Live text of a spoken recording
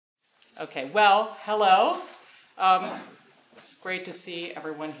Okay, well, hello. It's great to see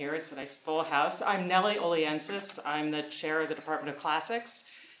everyone here. It's a nice full house. I'm Nellie Oliensis. I'm the chair of the Department of Classics.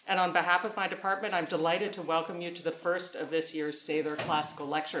 And on behalf of my department, I'm delighted to welcome you to the first of this year's Sather Classical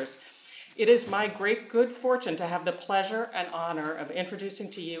Lectures. It is my great good fortune to have the pleasure and honor of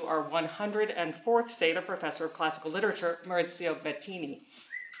introducing to you our 104th Sather Professor of Classical Literature, Maurizio Bettini.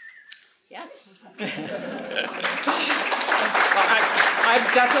 Yes. Well, I'm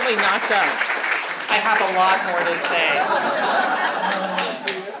definitely not done. I have a lot more to say.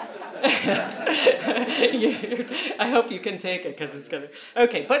 I hope you can take it because it's going to.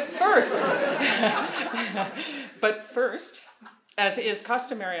 Okay, but first, as is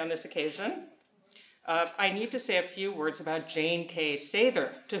customary on this occasion, I need to say a few words about Jane K.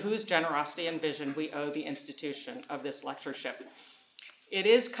 Sather, to whose generosity and vision we owe the institution of this lectureship. It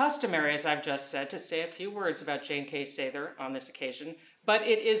is customary, as I've just said, to say a few words about Jane K. Sather on this occasion, but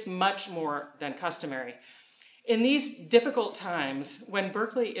it is much more than customary. In these difficult times, when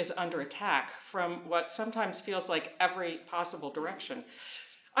Berkeley is under attack from what sometimes feels like every possible direction,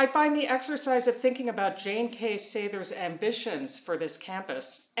 I find the exercise of thinking about Jane K. Sather's ambitions for this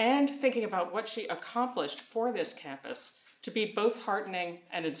campus and thinking about what she accomplished for this campus to be both heartening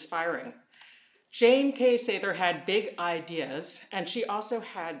and inspiring. Jane K. Sather had big ideas, and she also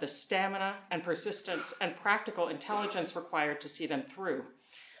had the stamina and persistence and practical intelligence required to see them through.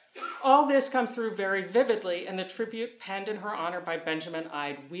 All this comes through very vividly in the tribute penned in her honor by Benjamin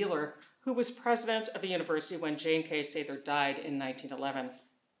Ide Wheeler, who was president of the university when Jane K. Sather died in 1911.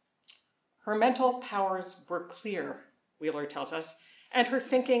 Her mental powers were clear, Wheeler tells us, and her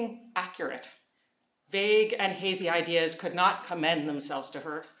thinking accurate. Vague and hazy ideas could not commend themselves to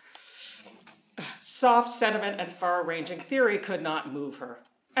her. Soft sentiment and far-ranging theory could not move her.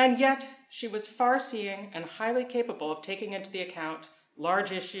 And yet, she was far-seeing and highly capable of taking into the account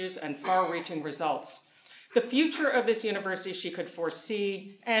large issues and far-reaching results. The future of this university she could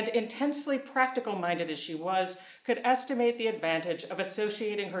foresee, and intensely practical-minded as she was, could estimate the advantage of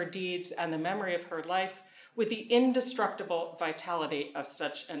associating her deeds and the memory of her life with the indestructible vitality of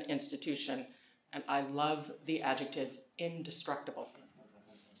such an institution. And I love the adjective indestructible.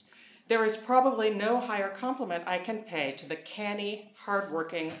 There is probably no higher compliment I can pay to the canny,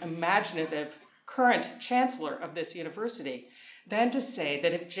 hardworking, imaginative, current chancellor of this university than to say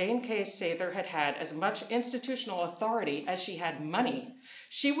that if Jane K. Sather had had as much institutional authority as she had money,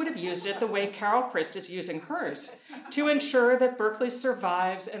 she would have used it the way Carol Christ is using hers, to ensure that Berkeley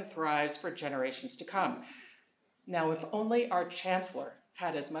survives and thrives for generations to come. Now, if only our chancellor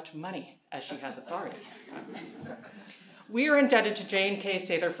had as much money as she has authority. We are indebted to Jane K.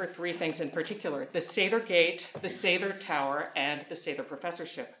 Sather for three things in particular: the Sather Gate, the Sather Tower, and the Sather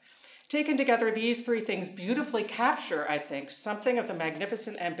Professorship. Taken together, these three things beautifully capture, I think, something of the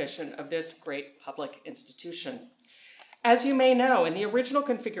magnificent ambition of this great public institution. As you may know, in the original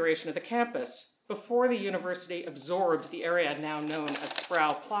configuration of the campus, before the university absorbed the area now known as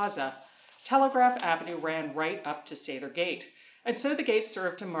Sproul Plaza, Telegraph Avenue ran right up to Sather Gate. And so the gate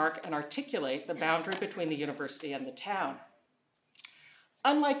served to mark and articulate the boundary between the university and the town.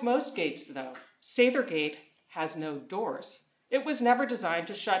 Unlike most gates, though, Sather Gate has no doors. It was never designed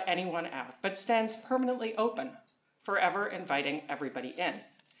to shut anyone out, but stands permanently open, forever inviting everybody in.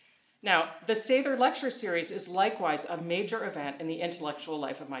 Now, the Sather Lecture Series is likewise a major event in the intellectual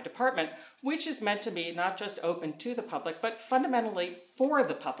life of my department, which is meant to be not just open to the public, but fundamentally for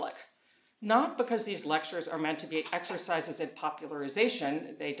the public. Not because these lectures are meant to be exercises in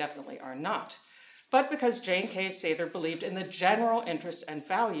popularization, they definitely are not, but because Jane K. Sather believed in the general interest and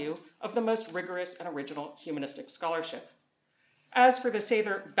value of the most rigorous and original humanistic scholarship. As for the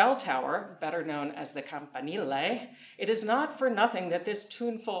Sather Bell Tower, better known as the Campanile, it is not for nothing that this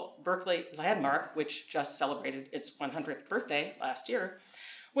tuneful Berkeley landmark, which just celebrated its 100th birthday last year,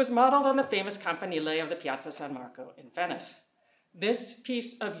 was modeled on the famous Campanile of the Piazza San Marco in Venice. This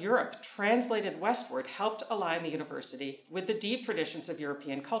piece of Europe, translated westward, helped align the university with the deep traditions of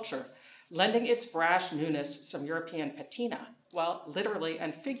European culture, lending its brash newness some European patina, while literally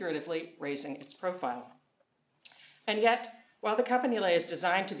and figuratively raising its profile. And yet, while the Campanile is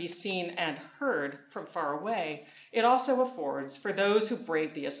designed to be seen and heard from far away, it also affords, for those who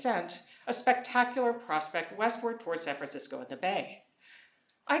brave the ascent, a spectacular prospect westward toward San Francisco and the Bay.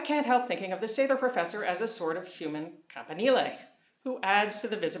 I can't help thinking of the Sather professor as a sort of human Campanile, who adds to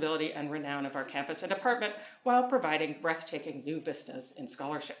the visibility and renown of our campus and department while providing breathtaking new vistas in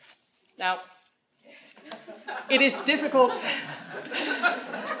scholarship. Now, it is difficult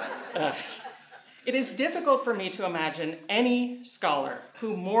for me to imagine any scholar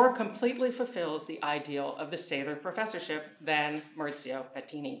who more completely fulfills the ideal of the Sather professorship than Maurizio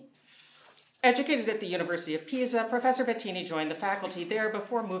Bettini. Educated at the University of Pisa, Professor Bettini joined the faculty there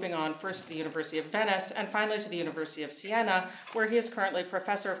before moving on first to the University of Venice and finally to the University of Siena, where he is currently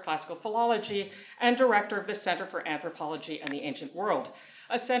professor of classical philology and director of the Center for Anthropology and the Ancient World,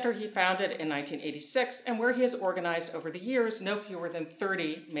 a center he founded in 1986 and where he has organized over the years no fewer than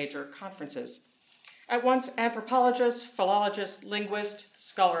 30 major conferences. At once anthropologist, philologist, linguist,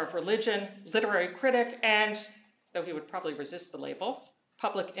 scholar of religion, literary critic, and, though he would probably resist the label,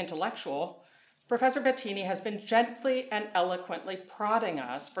 public intellectual, Professor Bettini has been gently and eloquently prodding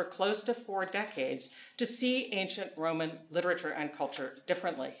us for close to 4 decades to see ancient Roman literature and culture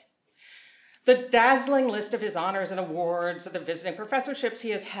differently. The dazzling list of his honors and awards, of the visiting professorships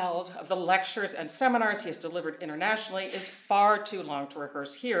he has held, of the lectures and seminars he has delivered internationally is far too long to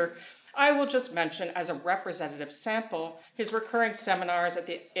rehearse here. I will just mention as a representative sample his recurring seminars at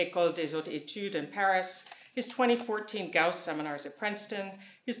the École des Hautes Études in Paris, his 2014 Gauss seminars at Princeton,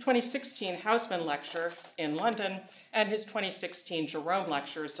 his 2016 Haussmann lecture in London, and his 2016 Jerome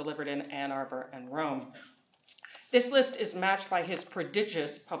lectures delivered in Ann Arbor and Rome. This list is matched by his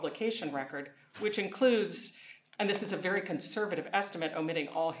prodigious publication record, which includes, and this is a very conservative estimate omitting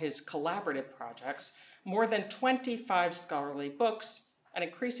all his collaborative projects, more than 25 scholarly books, an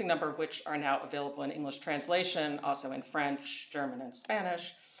increasing number of which are now available in English translation, also in French, German, and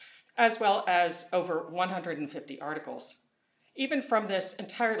Spanish, as well as over 150 articles. Even from this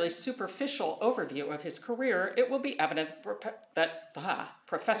entirely superficial overview of his career, it will be evident that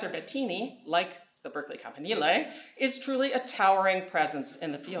Professor Bettini, like the Berkeley Campanile, is truly a towering presence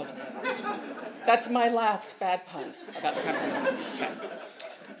in the field. That's my last bad pun about the Campanile. Okay.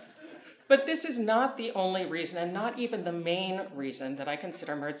 But this is not the only reason, and not even the main reason, that I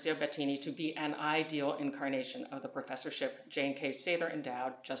consider Maurizio Bettini to be an ideal incarnation of the professorship Jane K. Sather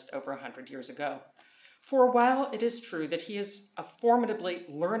endowed just over 100 years ago. For while it is true that he is a formidably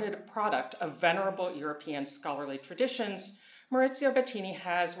learned product of venerable European scholarly traditions, Maurizio Bettini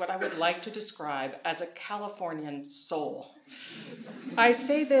has what I would like to describe as a Californian soul. I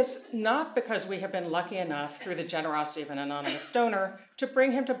say this not because we have been lucky enough, through the generosity of an anonymous donor, to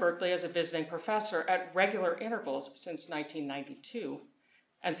bring him to Berkeley as a visiting professor at regular intervals since 1992.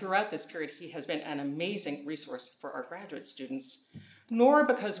 And throughout this period, he has been an amazing resource for our graduate students, nor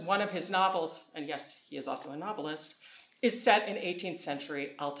because one of his novels, and yes, he is also a novelist, is set in 18th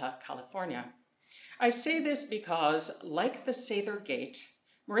century Alta California. I say this because, like the Sather Gate,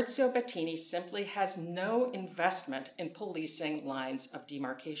 Maurizio Bettini simply has no investment in policing lines of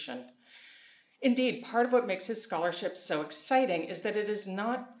demarcation. Indeed, part of what makes his scholarship so exciting is that it is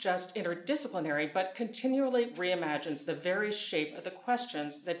not just interdisciplinary, but continually reimagines the very shape of the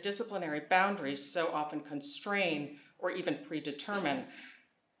questions that disciplinary boundaries so often constrain or even predetermine.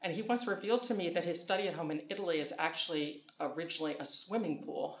 And he once revealed to me that his study at home in Italy is actually originally a swimming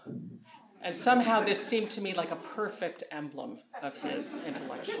pool. And somehow this seemed to me like a perfect emblem of his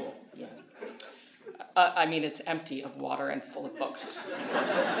intellectual being. I mean, it's empty of water and full of books, of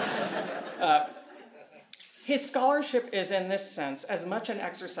course. His scholarship is, in this sense, as much an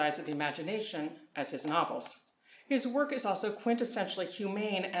exercise of the imagination as his novels. His work is also quintessentially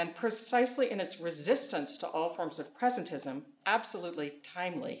humane and, precisely in its resistance to all forms of presentism, absolutely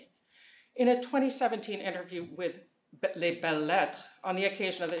timely. In a 2017 interview with Les Belles Lettres, on the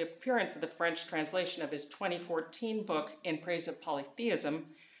occasion of the appearance of the French translation of his 2014 book, In Praise of Polytheism,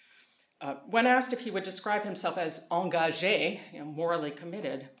 when asked if he would describe himself as engagé, morally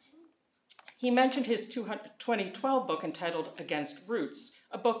committed, he mentioned his 2012 book entitled Against Roots,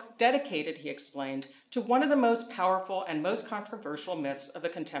 a book dedicated, he explained, to one of the most powerful and most controversial myths of the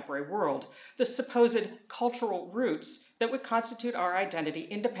contemporary world, the supposed cultural roots that would constitute our identity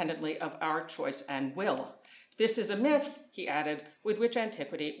independently of our choice and will. This is a myth, he added, with which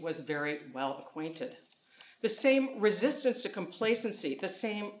antiquity was very well acquainted. The same resistance to complacency, the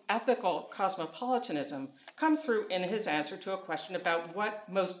same ethical cosmopolitanism comes through in his answer to a question about what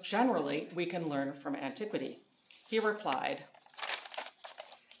most generally we can learn from antiquity. He replied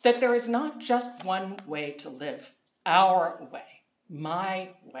that there is not just one way to live, our way, my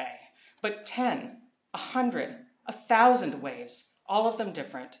way, but 10, 100, 1,000 ways, all of them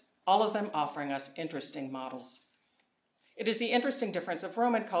different, all of them offering us interesting models. It is the interesting difference of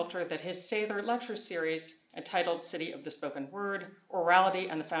Roman culture that his Sather lecture series, entitled City of the Spoken Word, Orality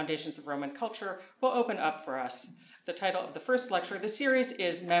and the Foundations of Roman Culture, will open up for us. The title of the first lecture of the series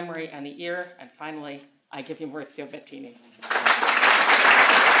is Memory and the Ear, and finally, I give you Maurizio Bettini.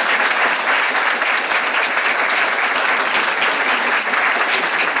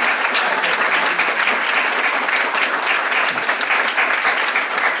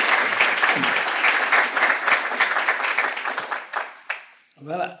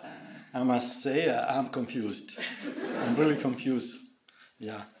 Voilà. I must say I'm confused. I'm really confused.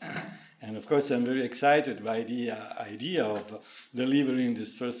 Yeah. And of course, I'm very excited by the idea of delivering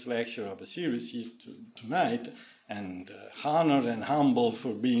this first lecture of a series here tonight, and honored and humbled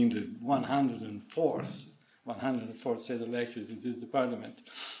for being the 104th Sather lectures in this department.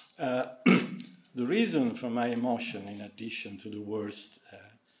 The reason for my emotion, in addition to the worst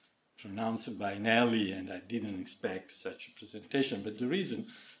pronounced by Nelly, and I didn't expect such a presentation, but the reason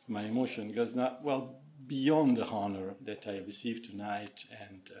for my emotion goes not, well, beyond the honor that I received tonight,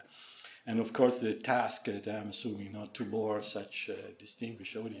 and of course the task that I'm assuming not to bore such a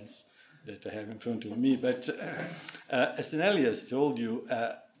distinguished audience that I have in front of me. But as Nelly has told you,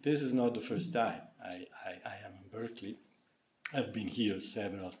 this is not the first time I am in Berkeley. I've been here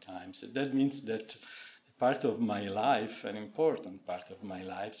several times. That means that part of my life, an important part of my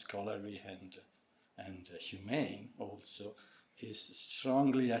life, scholarly and humane also, is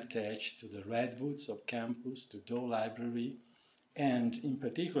strongly attached to the redwoods of campus, to Doe Library, and in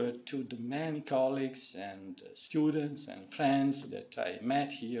particular to the many colleagues and students and friends that I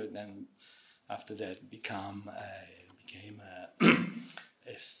met here, then after that became a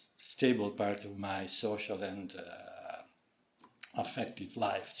stable part of my social and affective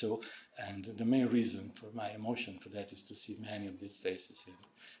life. So, and the main reason for my emotion for that is to see many of these faces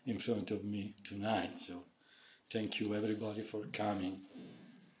in front of me tonight. So thank you everybody for coming.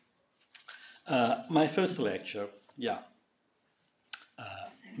 My first lecture,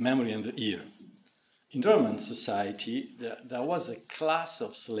 memory and the ear. In Roman society, there was a class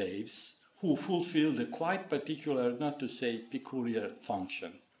of slaves who fulfilled a quite particular, not to say peculiar,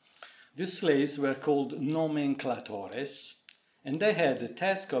 function. These slaves were called nomenclatores, and they had the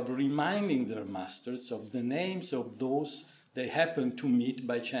task of reminding their masters of the names of those they happened to meet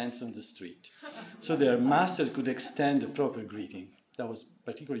by chance on the street. So their master could extend a proper greeting. That was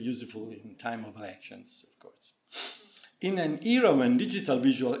particularly useful in time of elections, of course. In an era when digital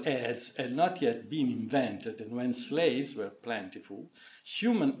visual aids had not yet been invented and when slaves were plentiful,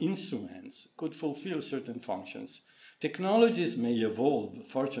 human instruments could fulfill certain functions. Technologies may evolve,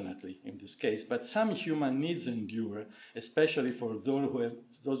 fortunately, in this case, but some human needs endure, especially for those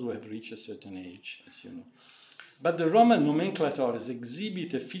who have reached a certain age, as you know. But the Roman nomenclators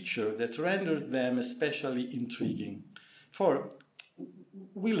exhibit a feature that renders them especially intriguing. For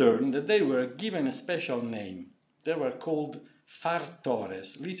we learn that they were given a special name. They were called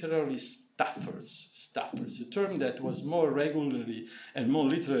fartores, literally stuffers, a term that was more regularly and more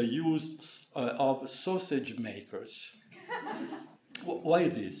literally used of sausage makers. Why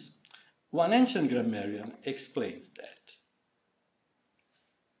this? One ancient grammarian explains that.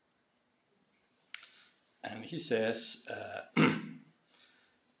 And he says,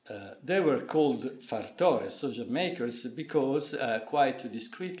 they were called fartores, sausage makers, because, quite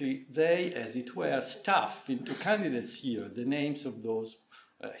discreetly, they, as it were, stuff into candidates' ear the names of those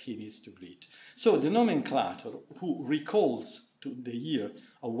he needs to greet. So the nomenclator, who recalls to the ear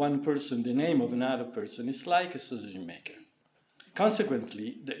of one person the name of another person, is like a sausage maker.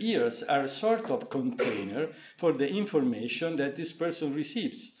 Consequently, the ears are a sort of container for the information that this person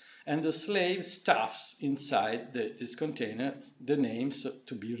receives, and the slave stuffs inside this container the names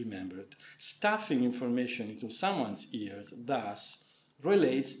to be remembered. Stuffing information into someone's ears thus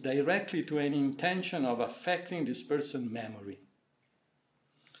relates directly to an intention of affecting this person's memory.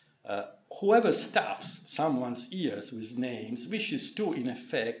 Whoever stuffs someone's ears with names wishes to, in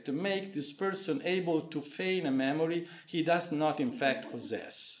effect, make this person able to feign a memory he does not in fact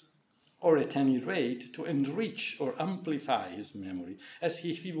possess, or at any rate to enrich or amplify his memory, as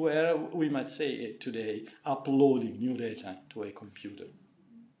if he were, we might say today, uploading new data to a computer.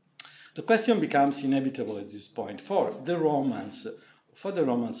 The question becomes inevitable at this point. For the Romans,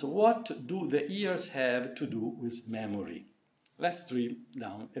 what do the ears have to do with memory? Let's drill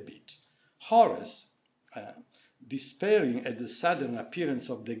down a bit. Horace, despairing at the sudden appearance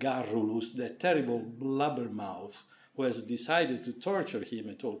of the garrulus, that terrible blubbermouth who has decided to torture him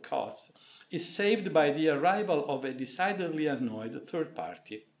at all costs, is saved by the arrival of a decidedly annoyed third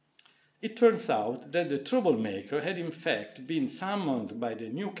party. It turns out that the troublemaker had in fact been summoned by the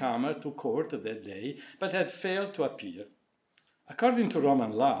newcomer to court that day, but had failed to appear. According to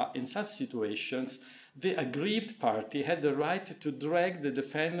Roman law, in such situations, the aggrieved party had the right to drag the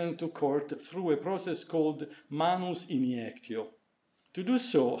defendant to court through a process called manus iniectio. To do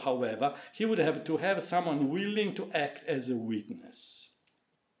so, however, he would have to have someone willing to act as a witness.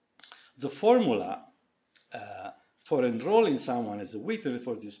 The formula for enrolling someone as a witness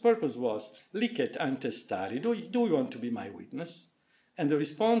for this purpose was licet ante stari, do you want to be my witness? And the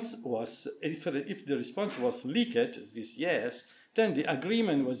response was, if the response was licet, this yes, then the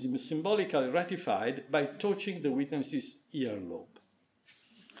agreement was symbolically ratified by touching the witness's earlobe.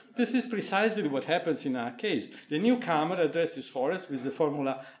 This is precisely what happens in our case. The newcomer addresses Horace with the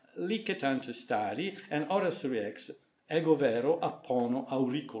formula licet ante stari, and Horace reacts, ego vero appono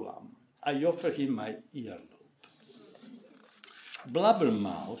auriculam. I offer him my earlobe.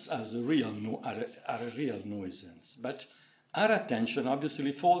 Blabbermouths are a real nuisance, but our attention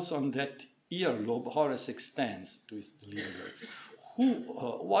obviously falls on that earlobe Horace extends to his deliverer.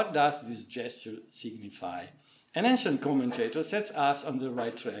 What does this gesture signify? An ancient commentator sets us on the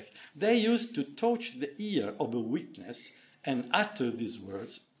right track. They used to touch the ear of a witness and utter these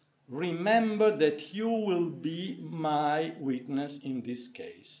words, "Remember that you will be my witness in this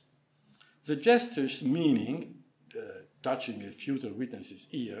case." The gesture's meaning, touching a future witness's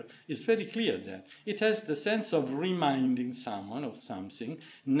ear, is very clear then. It has the sense of reminding someone of something,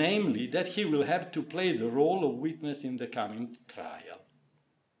 namely that he will have to play the role of witness in the coming trial.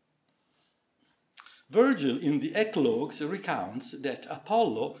 Virgil in the Eclogues recounts that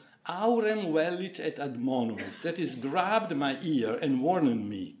Apollo aurem velit et admonuit, that is, grabbed my ear and warned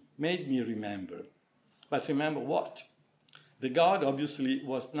me, made me remember. But remember what? The god obviously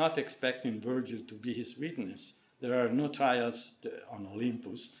was not expecting Virgil to be his witness. There are no trials on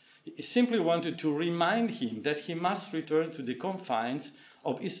Olympus. He simply wanted to remind him that he must return to the confines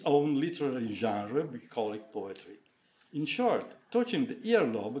of his own literary genre, bucolic poetry. In short, touching the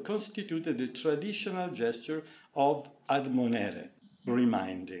earlobe constituted the traditional gesture of admonere,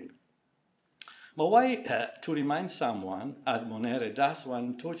 reminding. But why to remind someone, admonere, does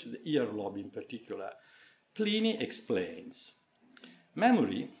one touch the earlobe in particular? Pliny explains.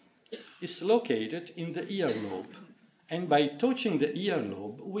 Memory is located in the earlobe, and by touching the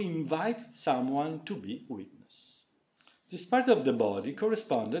earlobe, we invite someone to be witness. This part of the body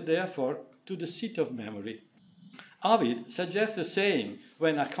corresponded, therefore, to the seat of memory. Ovid suggests the saying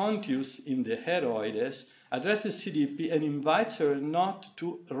when Acontius in the Heroides addresses Cydippe and invites her not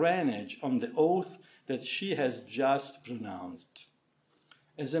to renege on the oath that she has just pronounced.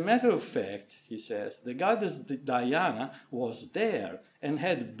 As a matter of fact, he says, the goddess Diana was there and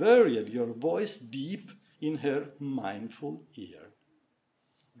had buried your voice deep in her mindful ear.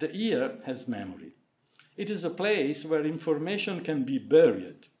 The ear has memory. It is a place where information can be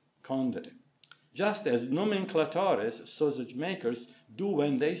buried, condere, just as nomenclatores, sausage makers, do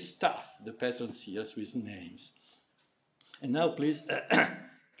when they stuff the patron's ears with names. And now please,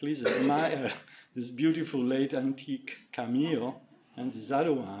 please admire this beautiful late antique cameo, and this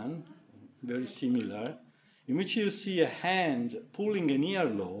other one, very similar, in which you see a hand pulling an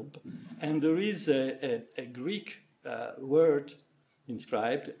earlobe, and there is a Greek word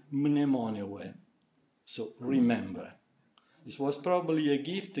inscribed, mnemonewe, so remember. This was probably a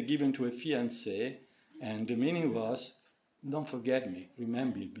gift given to a fiancé, and the meaning was, don't forget me,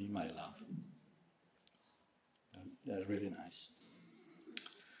 remember me, my love. They're really nice.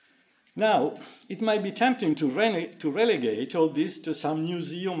 Now, it might be tempting to relegate all this to some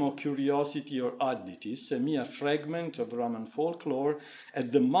museum of curiosity or oddities, a mere fragment of Roman folklore,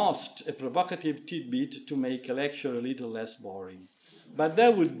 at the most a provocative tidbit to make a lecture a little less boring. But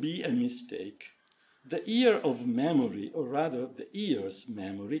that would be a mistake. The ear of memory, or rather the ear's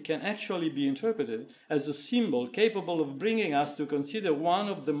memory, can actually be interpreted as a symbol capable of bringing us to consider one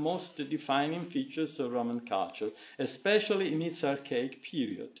of the most defining features of Roman culture, especially in its archaic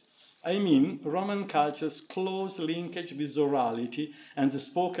period. I mean Roman culture's close linkage with orality and the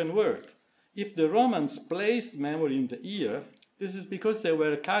spoken word. If the Romans placed memory in the ear, this is because they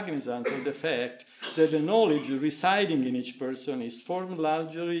were cognizant of the fact that the knowledge residing in each person is formed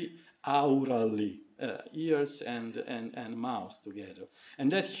largely aurally, ears and mouth together,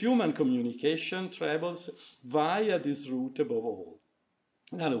 and that human communication travels via this route above all.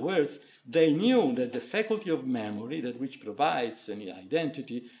 In other words, they knew that the faculty of memory, that which provides an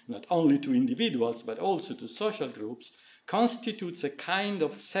identity not only to individuals but also to social groups, constitutes a kind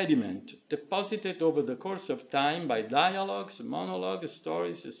of sediment deposited over the course of time by dialogues, monologues,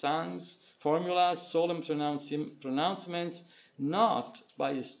 stories, songs, formulas, solemn pronouncements, not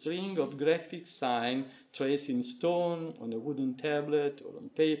by a string of graphic signs traced in stone, on a wooden tablet, or on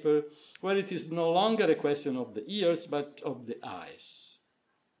paper, where it is no longer a question of the ears, but of the eyes.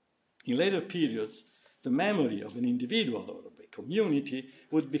 In later periods, the memory of an individual or of a community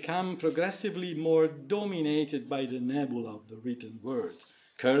would become progressively more dominated by the nebula of the written word,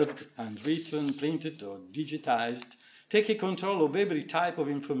 curved, handwritten, printed, or digitized, taking control of every type of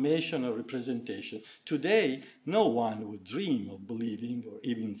information or representation. Today, no one would dream of believing or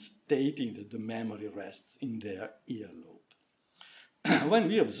even stating that the memory rests in their earlobe. When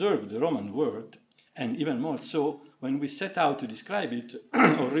we observe the Roman world, and even more so, when we set out to describe it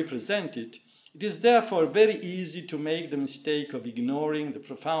or represent it, it is therefore very easy to make the mistake of ignoring the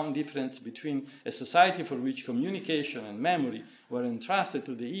profound difference between a society for which communication and memory were entrusted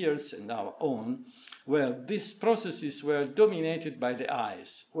to the ears and our own, where these processes were dominated by the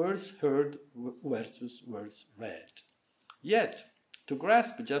eyes, words heard versus words read. Yet, to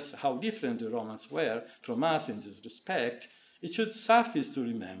grasp just how different the Romans were from us in this respect, it should suffice to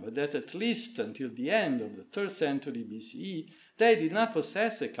remember that at least until the end of the 3rd century BCE, they did not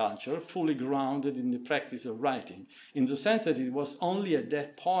possess a culture fully grounded in the practice of writing, in the sense that it was only at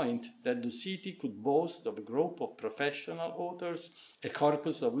that point that the city could boast of a group of professional authors, a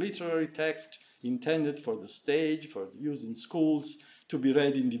corpus of literary text intended for the stage, for use in schools, to be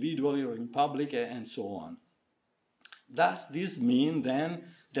read individually or in public, and so on. Does this mean then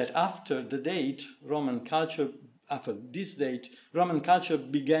that after this date, Roman culture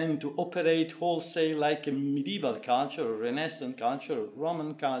began to operate wholesale like a medieval culture or Renaissance culture or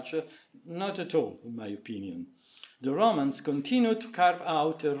Roman culture? Not at all, in my opinion. The Romans continued to carve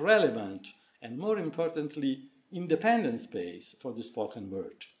out a relevant and, more importantly, independent space for the spoken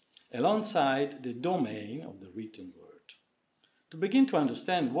word, alongside the domain of the written word. To begin to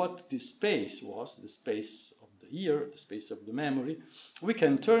understand what this space was, the space of the ear, the space of the memory, we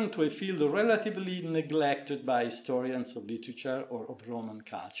can turn to a field relatively neglected by historians of literature or of Roman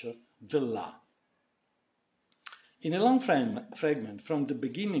culture, the law. In a long fragment from the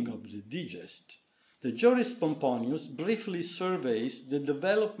beginning of the Digest, the jurist Pomponius briefly surveys the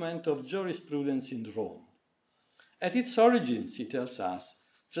development of jurisprudence in Rome. At its origins, he tells us,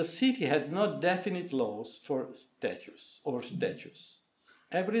 the city had no definite laws for statutes.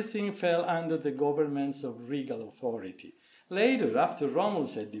 Everything fell under the governments of regal authority. Later, after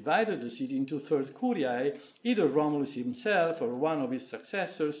Romulus had divided the city into 3 curiae, either Romulus himself or one of his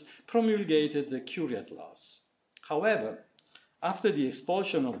successors promulgated the curiate laws. However, after the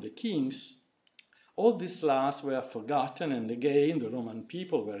expulsion of the kings, all these laws were forgotten, and again the Roman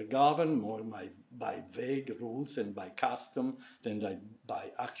people were governed more by vague rules and by custom than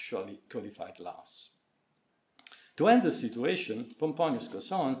by actually codified laws. To end the situation, Pomponius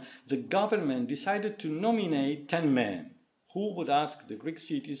goes on, the government decided to nominate 10 men who would ask the Greek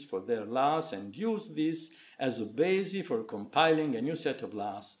cities for their laws and use this as a basis for compiling a new set of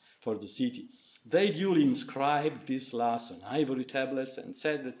laws for the city. They duly inscribed these laws on ivory tablets and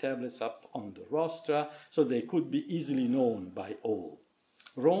set the tablets up on the rostra so they could be easily known by all.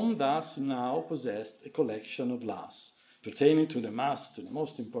 Rome thus now possessed a collection of laws pertaining to the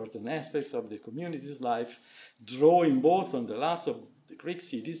most important aspects of the community's life, drawing both on the laws of the Greek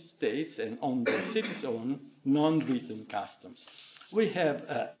cities-states and on the city's own non-written customs. We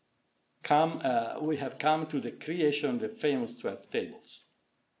have come to the creation of the famous 12 tables,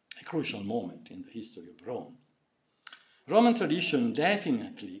 a crucial moment in the history of Rome. Roman tradition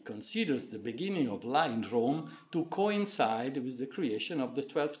definitely considers the beginning of law in Rome to coincide with the creation of the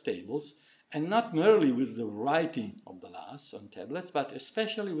 12 tables, and not merely with the writing of the laws on tablets, but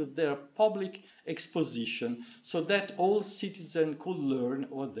especially with their public exposition, so that all citizens could learn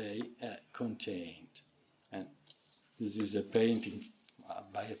what they contained. And this is a painting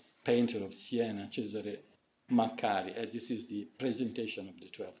by a painter of Siena, Cesare Maccari, and this is the presentation of the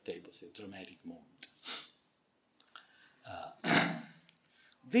 12 tables, a dramatic moment.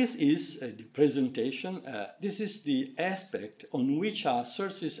 This is the presentation, this is the aspect on which our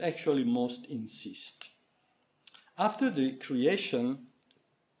sources actually most insist. After the creation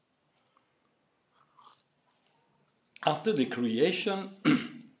of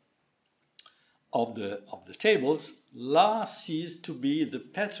the tables, law ceased to be the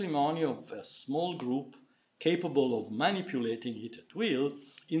patrimony of a small group capable of manipulating it at will,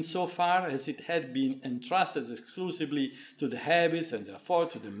 insofar as it had been entrusted exclusively to the habits and therefore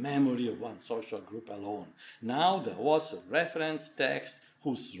to the memory of one social group alone. Now there was a reference text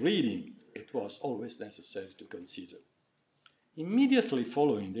whose reading it was always necessary to consider. Immediately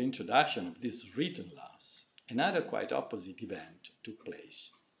following the introduction of these written laws, another quite opposite event took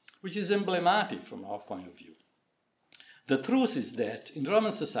place, which is emblematic from our point of view. The truth is that in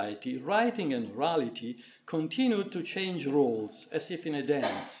Roman society, writing and orality continued to change roles as if in a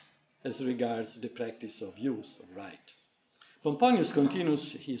dance as regards the practice of use of right. Pomponius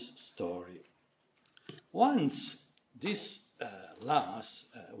continues his story. Once these laws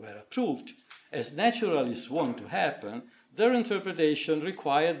were approved, as naturally is wont to happen, their interpretation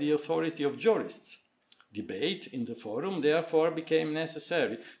required the authority of jurists. Debate in the forum therefore became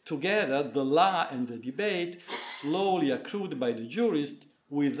necessary. Together, the law and the debate, slowly accrued by the jurist,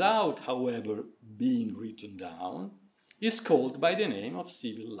 without, however, being written down, is called by the name of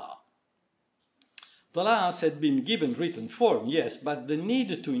civil law. The laws had been given written form, yes, but the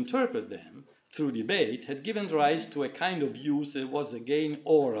need to interpret them through debate had given rise to a kind of use that was again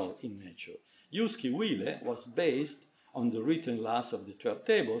oral in nature. Jus civile was based on the written laws of the 12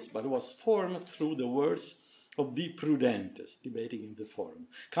 tables, but was formed through the words of the prudentes, debating in the forum.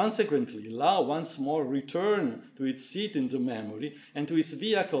 Consequently, law once more returned to its seat in the memory and to its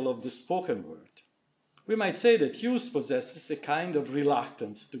vehicle of the spoken word. We might say that use possesses a kind of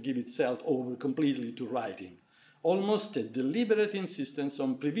reluctance to give itself over completely to writing, almost a deliberate insistence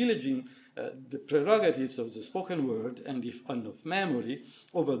on privileging the prerogatives of the spoken word and of memory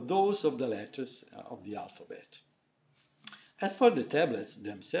over those of the letters of the alphabet. As for the tablets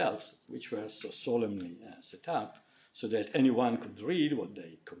themselves, which were so solemnly set up so that anyone could read what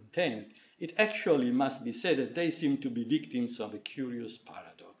they contained, it actually must be said that they seem to be victims of a curious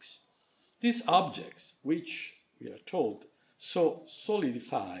paradox. These objects, which, we are told, so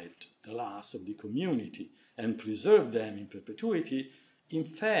solidified the laws of the community and preserved them in perpetuity, in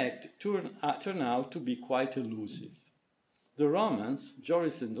fact turn out to be quite elusive. The Romans,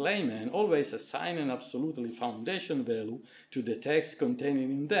 jurists and laymen, always assign an absolutely foundation value to the text contained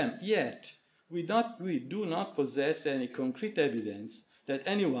in them, yet we do not possess any concrete evidence that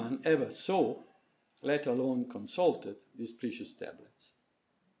anyone ever saw, let alone consulted, these precious tablets.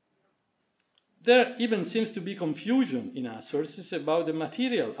 There even seems to be confusion in our sources about the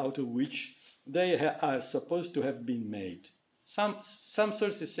material out of which they are supposed to have been made. Some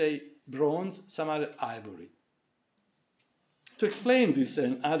sources say bronze, some other ivory. To explain this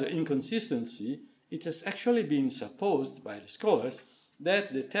and other inconsistency, it has actually been supposed by the scholars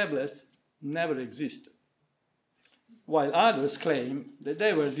that the tablets never existed, while others claim that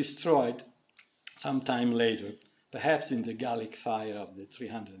they were destroyed sometime later, perhaps in the Gallic fire of the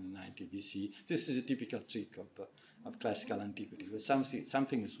 390 BC. This is a typical trick of classical antiquity. When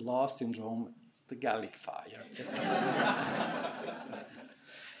something is lost in Rome, it's the Gallic fire.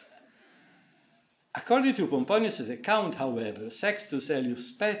 According to Pomponius' account, however, Sextus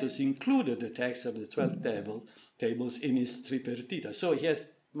Aelius Paetus included the text of the 12 tables in his Tripartita, so he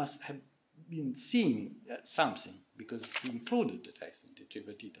must have been seeing something, because he included the text in the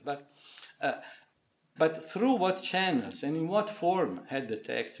Tripartita. But through what channels and in what form had the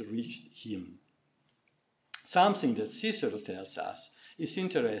text reached him? Something that Cicero tells us is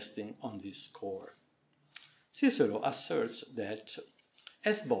interesting on this score. Cicero asserts that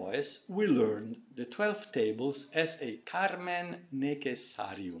as boys, we learned the 12 tables as a carmen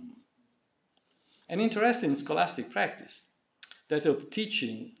necessarium, an interesting scholastic practice, that of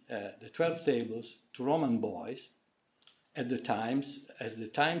teaching the 12 tables to Roman boys at the times, as the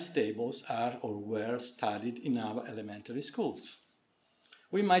times tables are or were studied in our elementary schools.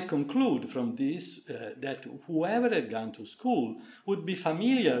 We might conclude from this that whoever had gone to school would be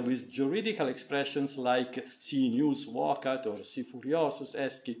familiar with juridical expressions like si nius vocat or si furiosus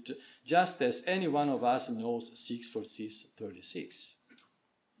escit, just as any one of us knows 6 for 6, 36.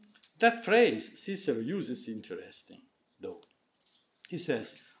 That phrase Cicero uses is interesting, though. He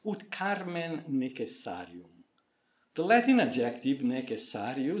says, ut carmen necessarium. The Latin adjective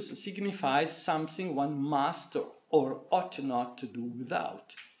necessarius signifies something one must or ought not to do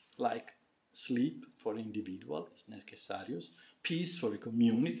without, like sleep for individual, is necessarius, peace for a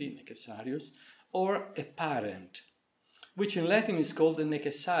community, necessarius, or a parent, which in Latin is called a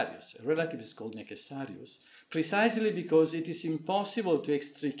necessarius, a relative is called necessarius, precisely because it is impossible to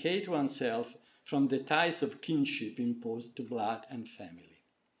extricate oneself from the ties of kinship imposed to blood and family.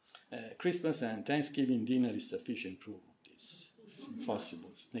 Christmas and Thanksgiving dinner is sufficient proof of this. It's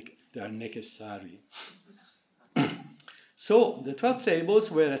impossible. They are necessary. So the 12 tables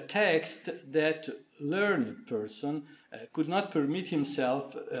were a text that learned person could not permit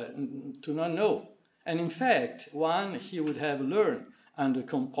himself to not know. And in fact, one he would have learned under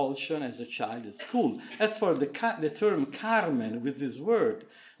compulsion as a child at school. As for the term carmen with this word,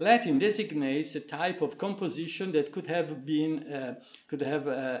 Latin designates a type of composition that could have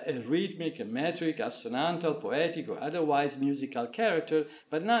a rhythmic, a metric, assonantal, poetic, or otherwise musical character,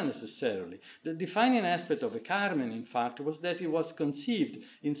 but not necessarily. The defining aspect of a carmen, in fact, was that it was conceived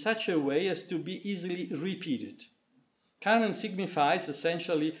in such a way as to be easily repeated. Carmen signifies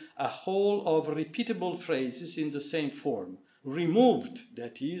essentially a whole of repeatable phrases in the same form, removed,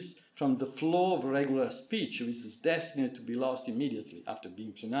 that is, from the flow of regular speech, which is destined to be lost immediately after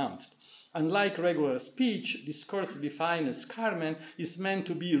being pronounced. Unlike regular speech, discourse defined as carmen is meant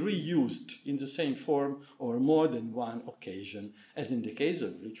to be reused in the same form or more than one occasion, as in the case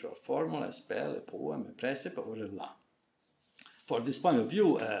of ritual formula, a spell, a poem, a precept, or a law. For this point of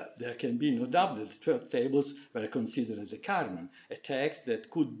view, there can be no doubt that the 12 tables were considered the Carmen, a text that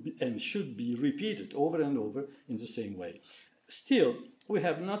could be and should be repeated over and over in the same way. Still, we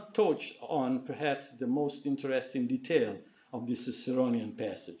have not touched on perhaps the most interesting detail of this Ciceronian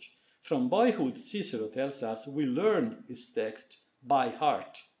passage. From boyhood, Cicero tells us we learned his text by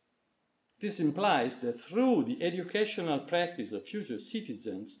heart. This implies that through the educational practice of future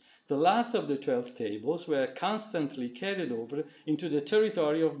citizens, the last of the 12 tables were constantly carried over into the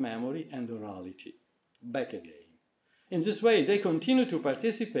territory of memory and orality. Back again. In this way, they continue to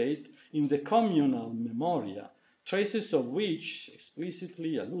participate in the communal memoria, traces of which,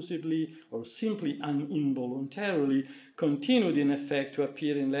 explicitly, allusively, or simply involuntarily, continued in effect to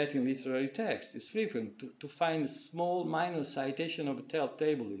appear in Latin literary text. It's frequent to find a small minor citation of a 12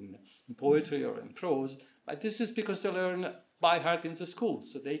 table in poetry or in prose, but this is because they learn by heart in the school,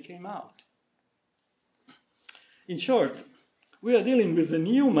 so they came out. In short, we are dealing with a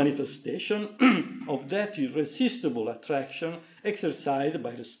new manifestation of that irresistible attraction exercised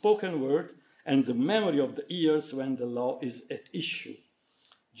by the spoken word and the memory of the ears when the law is at issue.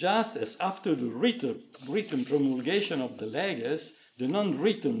 Just as after the written promulgation of the leges, the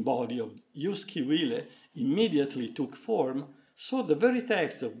non-written body of Ius Civile immediately took form, so the very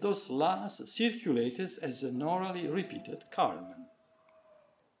text of those laws circulated as an orally repeated Carmen.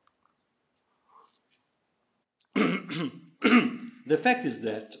 The fact is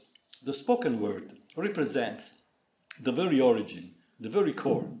that the spoken word represents the very origin, the very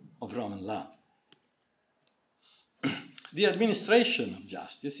core of Roman law. The administration of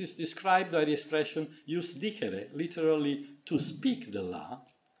justice is described by the expression jus dicere, literally to speak the law,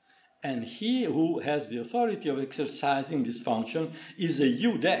 and he who has the authority of exercising this function is a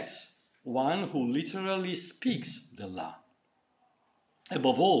iudex, one who literally speaks the law.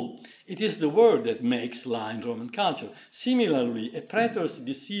 Above all, it is the word that makes law in Roman culture. Similarly, a praetor's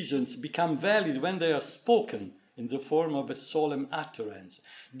decisions become valid when they are spoken in the form of a solemn utterance.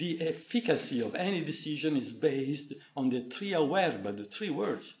 The efficacy of any decision is based on the tria verba, the three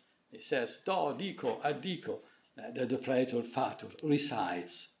words. It says, do, dico, addico, that the praetor fatur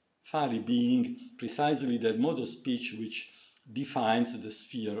recites, fari being precisely that mode of speech which defines the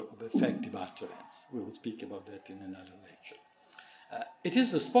sphere of effective utterance. We will speak about that in another lecture. It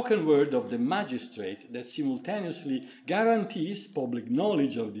is the spoken word of the magistrate that simultaneously guarantees public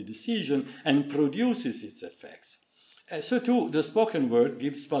knowledge of the decision and produces its effects. So too, the spoken word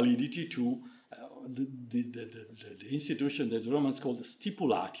gives validity to the institution that the Romans called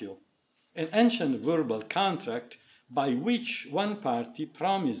stipulatio, an ancient verbal contract by which one party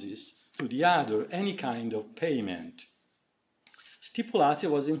promises to the other any kind of payment. Stipulatio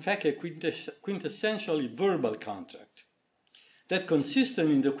was in fact a quintessentially verbal contract that consisted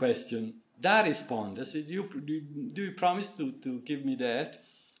in the question, da respondes, do you promise to give me that?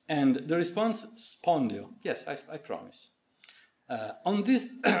 And the response, spondeo, yes, I promise. On this,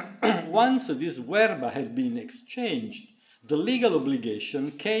 once this verba had been exchanged, the legal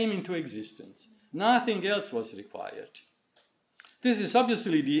obligation came into existence. Nothing else was required. This is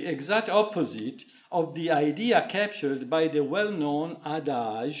obviously the exact opposite of the idea captured by the well-known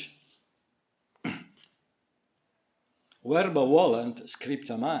adage, verba volant,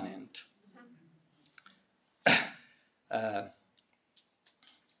 scripta manent.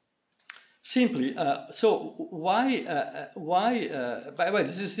 Simply, so why by the way,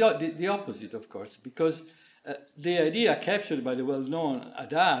 this is the opposite, of course, because the idea captured by the well-known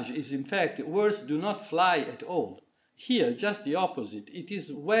adage is, in fact, words do not fly at all. Here, just the opposite. It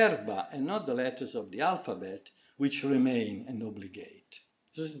is verba and not the letters of the alphabet which remain and obligate.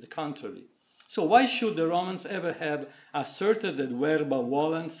 This is the contrary. So why should the Romans ever have asserted that verba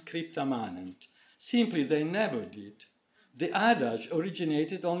volant scripta manent? Simply, they never did. The adage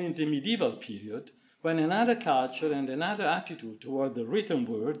originated only in the medieval period, when another culture and another attitude toward the written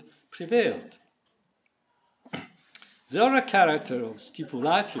word prevailed. The oral character of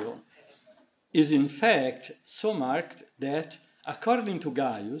stipulatio is in fact so marked that, according to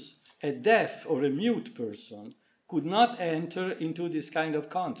Gaius, a deaf or a mute person could not enter into this kind of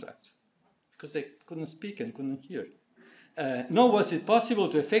contract, because they couldn't speak and couldn't hear. Nor was it possible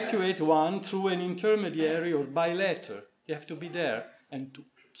to effectuate one through an intermediary or by letter. You have to be there and to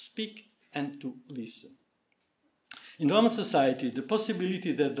speak and to listen. In Roman society, the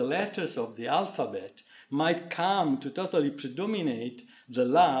possibility that the letters of the alphabet might come to totally predominate the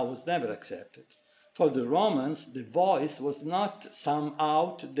law was never accepted. For the Romans, the voice was not some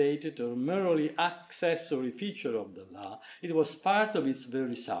outdated or merely accessory feature of the law. It was part of its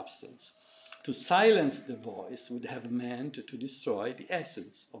very substance. To silence the voice would have meant to destroy the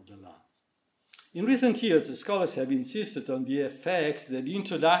essence of the law. In recent years, scholars have insisted on the effects that the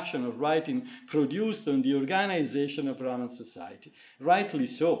introduction of writing produced on the organization of Roman society. Rightly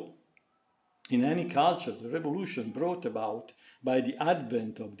so. In any culture, the revolution brought about by the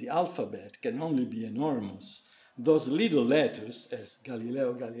advent of the alphabet can only be enormous. Those little letters, as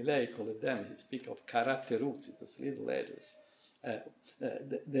Galileo Galilei called them, he speaks of caratteruzzi, those little letters,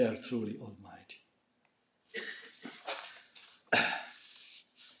 they are truly almighty.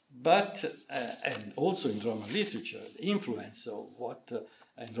 But, and also in Roman literature, the influence of what,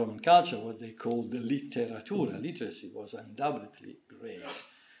 in Roman culture, what they call the literatura, literacy, was undoubtedly great.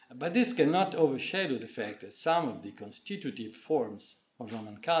 But this cannot overshadow the fact that some of the constitutive forms of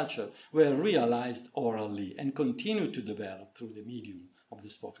Roman culture were realized orally and continue to develop through the medium of the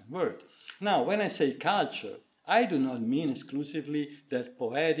spoken word. Now, when I say culture, I do not mean exclusively that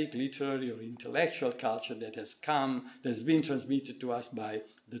poetic, literary, or intellectual culture that has been transmitted to us by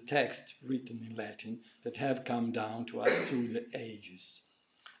the text written in Latin that have come down to us through the ages.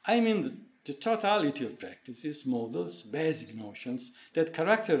 I mean the totality of practices, models, basic notions that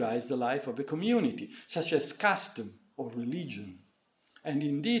characterize the life of a community, such as custom or religion. And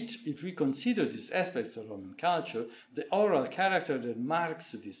indeed, if we consider these aspects of Roman culture, the oral character that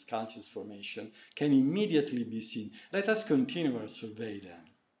marks this culture's formation can immediately be seen. Let us continue our survey then.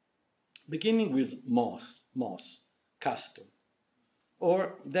 Beginning with mos, custom,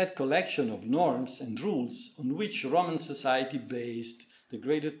 or that collection of norms and rules on which Roman society based the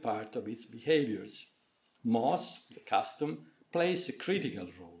greater part of its behaviors. Mos, the custom, plays a critical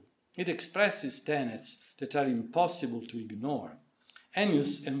role. It expresses tenets that are impossible to ignore.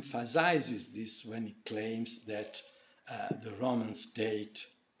 Ennius emphasizes this when he claims that the Roman state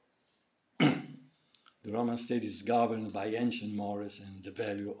is governed by ancient mores and the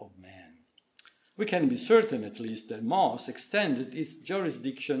value of man. We can be certain, at least, that Mos extended its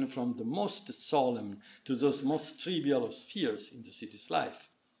jurisdiction from the most solemn to those most trivial of spheres in the city's life.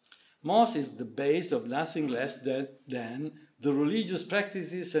 Mos is the base of nothing less than the religious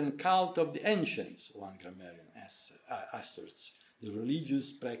practices and cult of the ancients, one grammarian asserts. The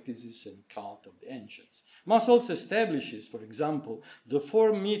religious practices and cult of the ancients. Mos also establishes, for example, the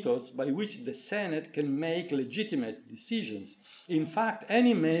four methods by which the Senate can make legitimate decisions. In fact,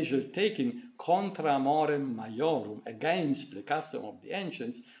 any measure taken contra morem maiorum, against the custom of the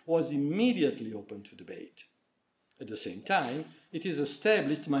ancients, was immediately open to debate. At the same time, it is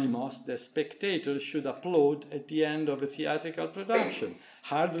established by Mos that spectators should applaud at the end of a theatrical production,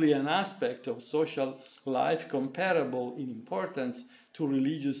 hardly an aspect of social life comparable in importance to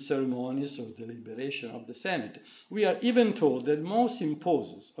religious ceremonies or deliberation of the Senate. We are even told that Mos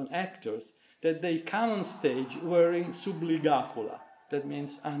imposes on actors that they come on stage wearing subligacula, that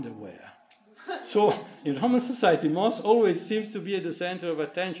means underwear. So in Roman society, Mos always seems to be at the center of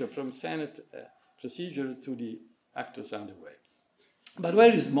attention, from Senate procedure to the actor's underwear. But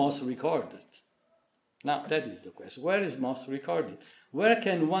where is Mos recorded? Now, that is the question. Where is Mos recorded? Where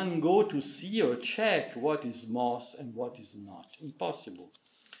can one go to see or check what is Mos and what is not? Impossible.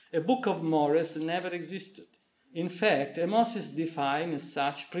 A book of mores never existed. In fact, a Mos is defined as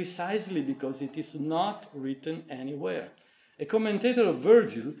such precisely because it is not written anywhere. A commentator of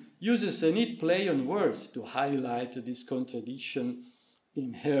Virgil uses a neat play on words to highlight this contradiction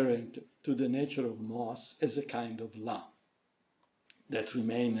inherent to the nature of Mos as a kind of law that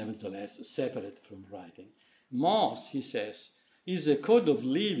remain nevertheless separate from writing. Mos, he says, is a code of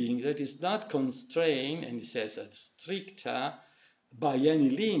living that is not constrained, and he says ad stricta, by any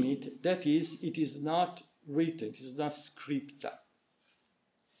limit, that is, it is not written, it is not scripta.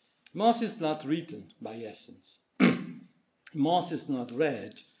 Mos is not written by essence. Mos is not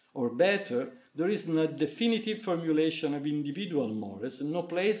read, or better, there is no definitive formulation of individual mores, no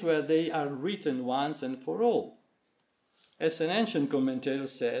place where they are written once and for all. As an ancient commentator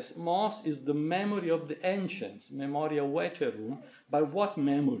says, Mos is the memory of the ancients, memoria veterum, but what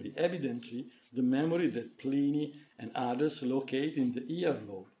memory? Evidently, the memory that Pliny and others locate in the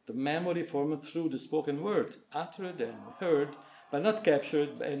earlobe, the memory formed through the spoken word, uttered and heard, but not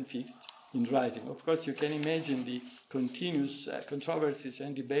captured and fixed in writing. Of course, you can imagine the continuous controversies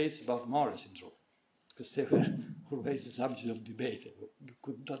and debates about mores in Rome, because they were always the subject of debate. You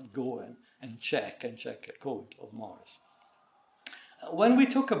could not go and check a code of mores. When we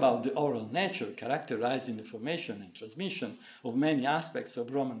talk about the oral nature characterizing the formation and transmission of many aspects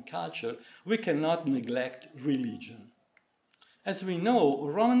of Roman culture, we cannot neglect religion. As we know,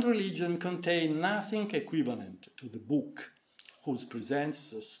 Roman religion contained nothing equivalent to the book, whose presence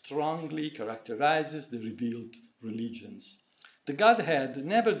so strongly characterizes the revealed religions. The Godhead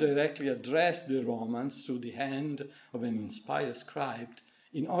never directly addressed the Romans through the hand of an inspired scribe.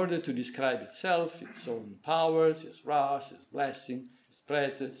 in order to describe itself, its own powers, its wrath, its blessing, its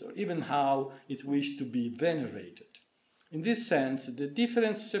presence, or even how it wished to be venerated. In this sense, the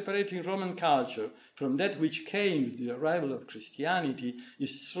difference separating Roman culture from that which came with the arrival of Christianity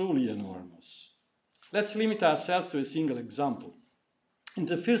is truly enormous. Let's limit ourselves to a single example. In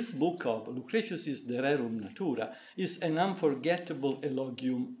the first book of Lucretius's De Rerum Natura is an unforgettable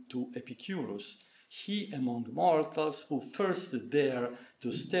elogium to Epicurus, he among mortals who first dare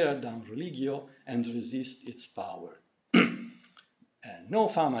to stare down religio and resist its power. No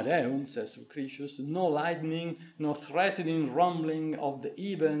fama deum, says Lucretius, no lightning, no threatening rumbling of the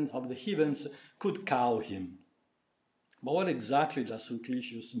heavens could cow him. But what exactly does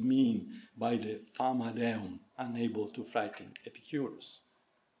Lucretius mean by the fama deum, unable to frighten Epicurus?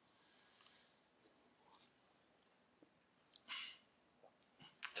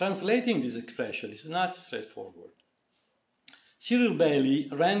 Translating this expression is not straightforward. Cyril Bailey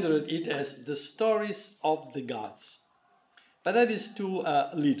rendered it as the stories of the gods. But that is too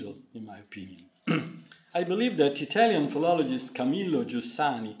little, in my opinion. I believe that Italian philologist Camillo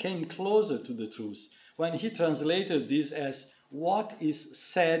Giussani came closer to the truth when he translated this as what is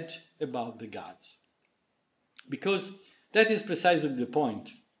said about the gods. Because that is precisely the point.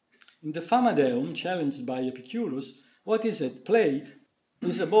 In the Fama Deum, challenged by Epicurus, what is at play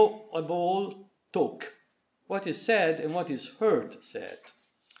is above all talk. What is said and what is heard said.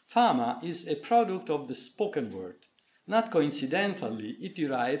 Fama is a product of the spoken word. Not coincidentally, it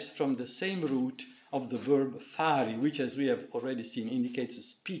derives from the same root of the verb fari, which, as we have already seen, indicates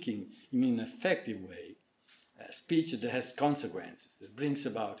speaking in an effective way, a speech that has consequences, that brings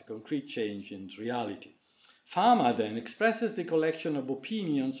about a concrete change in reality. Fama, then, expresses the collection of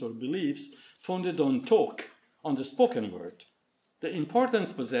opinions or beliefs founded on talk, on the spoken word. The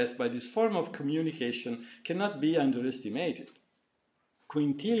importance possessed by this form of communication cannot be underestimated.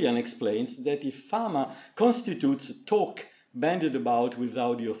 Quintilian explains that if fama constitutes talk bandied about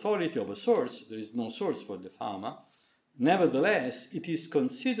without the authority of a source, there is no source for the fama, nevertheless, it is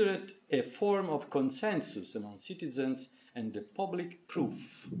considered a form of consensus among citizens and a public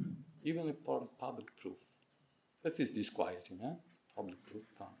proof, even a public proof. That is disquieting, huh? Public proof.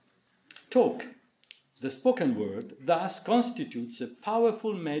 Talk, the spoken word, thus constitutes a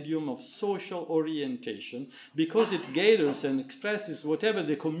powerful medium of social orientation because it gathers and expresses whatever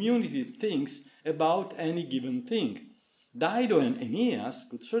the community thinks about any given thing. Dido and Aeneas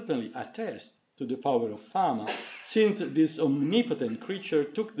could certainly attest to the power of fama, since this omnipotent creature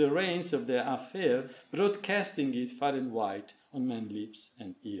took the reins of their affair, broadcasting it far and wide on men's lips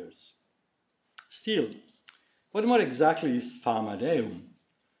and ears. Still, what more exactly is fama deum?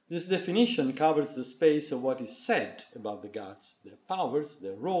 This definition covers the space of what is said about the gods, their powers,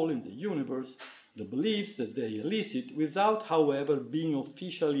 their role in the universe, the beliefs that they elicit, without, however, being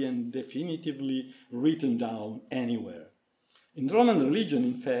officially and definitively written down anywhere. In Roman religion,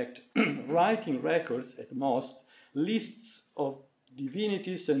 in fact, writing records at most lists of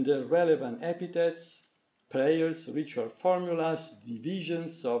divinities and their relevant epithets, prayers, ritual formulas,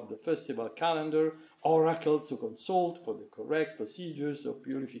 divisions of the festival calendar, oracles to consult for the correct procedures of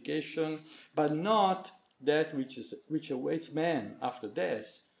purification, but not that which awaits man after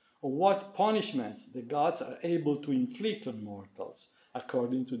death, or what punishments the gods are able to inflict on mortals,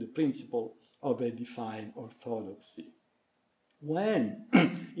 according to the principle of a defined orthodoxy. When,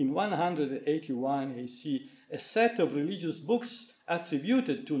 in 181 AC, a set of religious books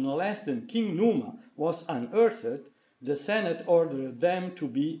attributed to no less than King Numa was unearthed, the Senate ordered them to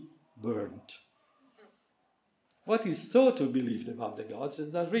be burnt. What is thought or believed about the gods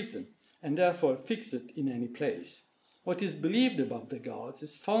is not written, and therefore fixed in any place. What is believed about the gods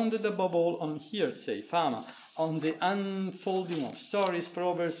is founded above all on hearsay, fama, on the unfolding of stories,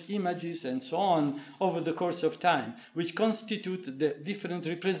 proverbs, images, and so on over the course of time, which constitute the different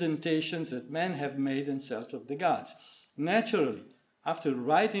representations that men have made themselves of the gods. Naturally, after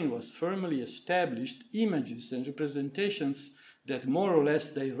writing was firmly established, images and representations that more or less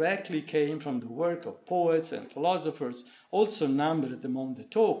directly came from the work of poets and philosophers also numbered among the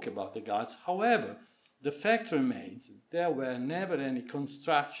talk about the gods. However, the fact remains that there were never any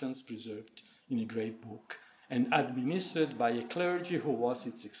constructions preserved in a great book and administered by a clergy who was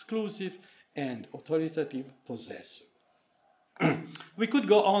its exclusive and authoritative possessor. We could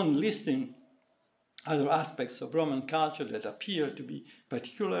go on listing other aspects of Roman culture that appear to be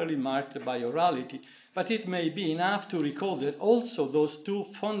particularly marked by orality, but it may be enough to recall that also those two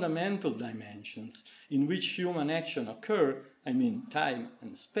fundamental dimensions in which human action occur, I mean time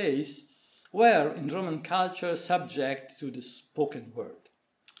and space, were in Roman culture subject to the spoken word.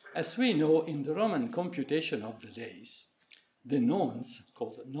 As we know, in the Roman computation of the days, the nones,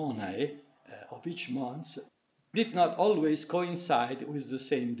 called nonae, of each month, did not always coincide with the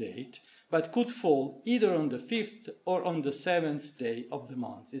same date, but could fall either on the 5th or on the 7th day of the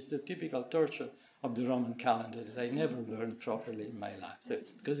month. It's the typical torture of the Roman calendar that I never learned properly in my life,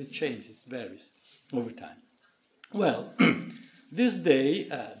 because it changes, varies over time. Well, this day,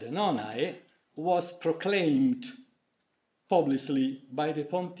 the nonae, was proclaimed publicly by the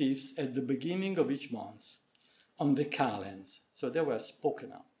pontiffs at the beginning of each month on the calends, so they were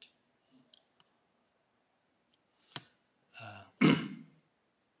spoken out.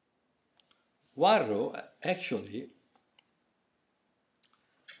 Varro actually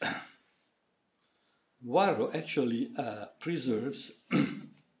preserves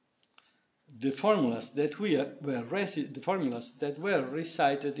the formulas that were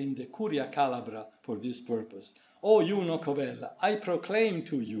recited in the Curia Calabra for this purpose. O Juno Covella, I proclaim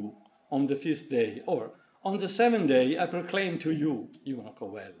to you on the 5th day, or on the 7th day I proclaim to you, Juno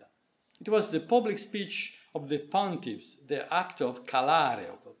Covella. It was the public speech of the pontiffs, the act of calare,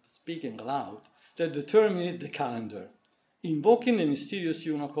 of speaking aloud, that determined the calendar. Invoking the mysterious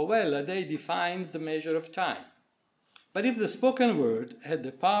Juno Covella, they defined the measure of time. But if the spoken word had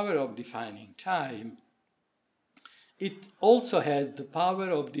the power of defining time, it also had the power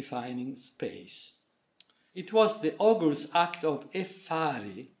of defining space. It was the augur's act of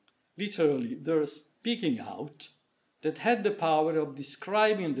effari, literally their speaking out, that had the power of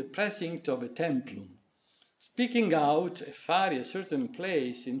describing the precinct of a templum. Speaking out, effari, a certain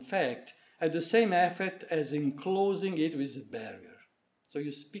place, in fact, had the same effect as enclosing it with a barrier. So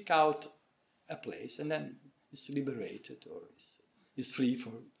you speak out a place and then it's liberated or is free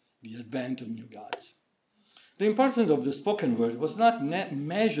for the advent of new gods. The importance of the spoken word was not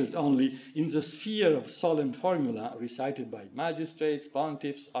measured only in the sphere of solemn formula recited by magistrates,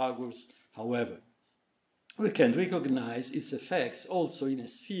 pontiffs, augurs, however. We can recognize its effects also in a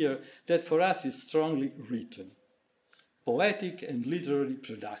sphere that for us is strongly written, poetic and literary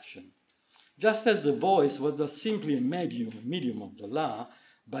production. Just as the voice was not simply a medium of the law,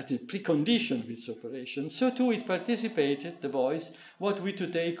 but a precondition of its operation, so too it participated, the voice, what we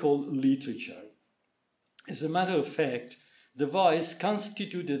today call literature. As a matter of fact, the voice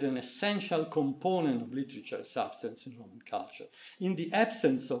constituted an essential component of literature substance in Roman culture. In the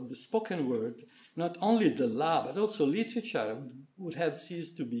absence of the spoken word, not only the law, but also literature would have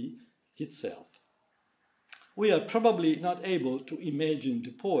ceased to be itself. We are probably not able to imagine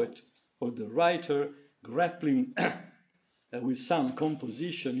the poet or the writer grappling with some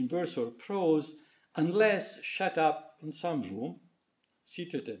composition in verse or prose, unless shut up in some room,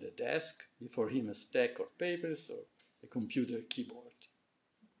 seated at a desk, before him a stack of papers or a computer keyboard.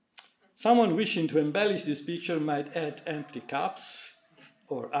 Someone wishing to embellish this picture might add empty cups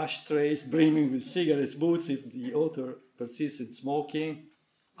or ashtrays brimming with cigarette butts if the author persists in smoking,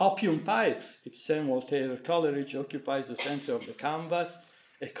 opium pipes if Samuel Taylor Coleridge occupies the center of the canvas,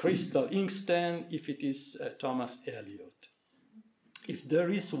 a crystal inkstand if it is Thomas Eliot. If there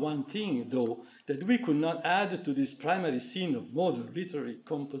is one thing, though, that we could not add to this primary scene of modern literary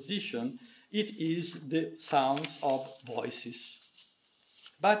composition, it is the sounds of voices.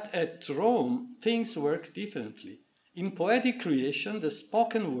 But at Rome, things work differently. In poetic creation, the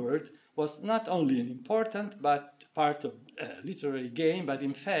spoken word was not only an important part of literary game, but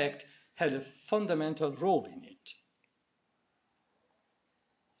in fact had a fundamental role in it.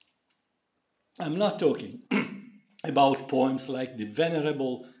 I'm not talking about poems like the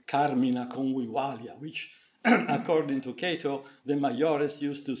venerable Carmina Convivialia, which, according to Cato, the mayores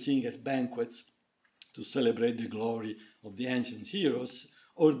used to sing at banquets to celebrate the glory of the ancient heroes,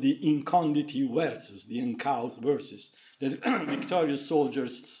 or the inconditi versus, the uncouth verses that victorious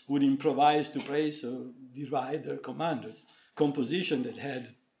soldiers would improvise to praise or deride their commanders, composition that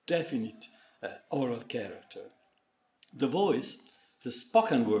had definite oral character. The voice, the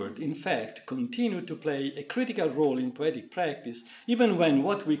spoken word, in fact, continued to play a critical role in poetic practice, even when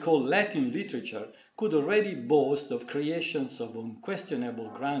what we call Latin literature could already boast of creations of unquestionable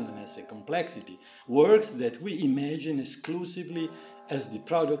grandness and complexity, works that we imagine exclusively as the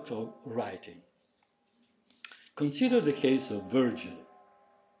product of writing. Consider the case of Virgil.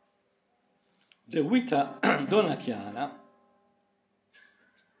 The Vita Donatiana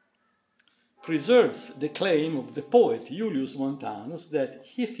preserves the claim of the poet Julius Montanus that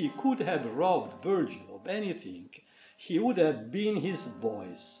if he could have robbed Virgil of anything, he would have been his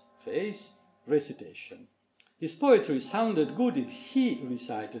voice, face, recitation. His poetry sounded good if he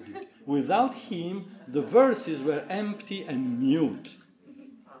recited it. Without him, the verses were empty and mute.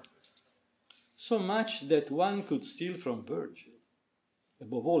 So much that one could steal from Virgil.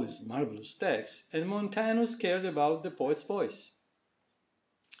 above all his marvelous text, and Montanus cared about the poet's voice.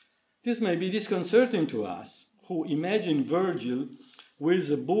 This may be disconcerting to us, who imagine Virgil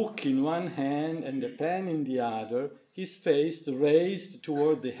with a book in one hand and a pen in the other, his face raised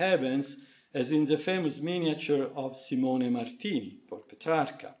toward the heavens, as in the famous miniature of Simone Martini for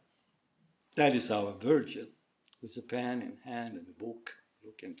Petrarca. That is our Virgil, with a pen in hand and a book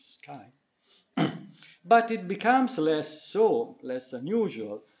looking at the sky. But it becomes less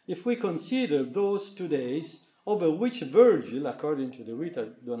unusual, if we consider those 2 days over which Virgil, according to the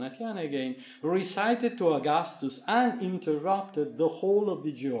Vita Donatiana again, recited to Augustus uninterrupted the whole of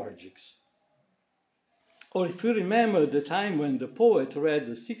the Georgics. Or if we remember the time when the poet read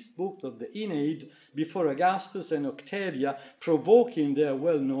the 6th book of the Aeneid before Augustus and Octavia, provoking their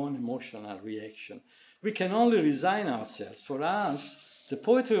well-known emotional reaction, we can only resign ourselves. For us, the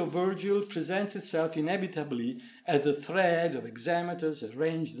poetry of Virgil presents itself inevitably as a thread of hexameters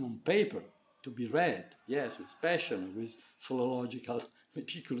arranged on paper, to be read, yes, with passion, with philological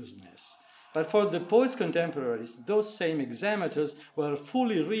meticulousness. But for the poet's contemporaries, those same hexameters were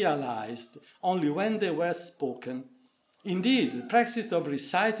fully realized only when they were spoken. Indeed, the practice of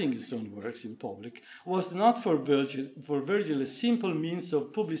reciting his own works in public was not for Virgil a simple means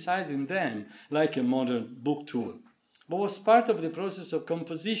of publicizing them, like a modern book tour, but was part of the process of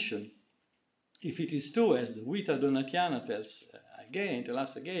composition. If it is true, as the Vita Donatiana tells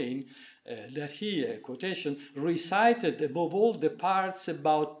us again, that he, quotation, recited above all the parts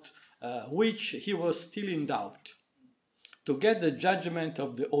about which he was still in doubt, to get the judgment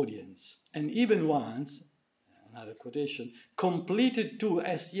of the audience, and even once, another quotation, completed 2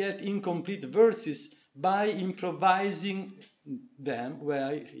 as yet incomplete verses by improvising them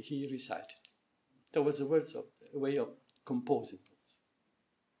where he recited. That was a way of composing.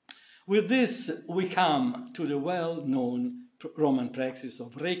 With this, we come to the well-known Roman practice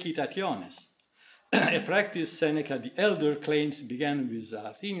of recitationes, a practice Seneca the Elder claims began with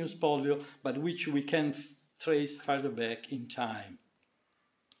Athenius Pollio, but which we can trace further back in time.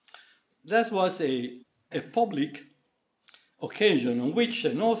 That was a public occasion on which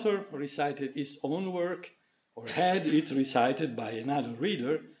an author recited his own work or had it recited by another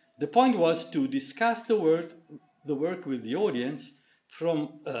reader. The point was to discuss the work with the audience,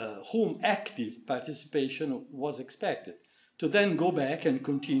 from whom active participation was expected, to then go back and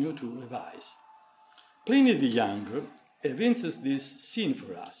continue to revise. Pliny the Younger evinces this scene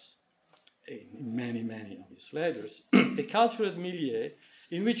for us in many of his letters, a cultural milieu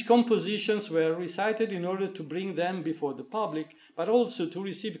in which compositions were recited in order to bring them before the public, but also to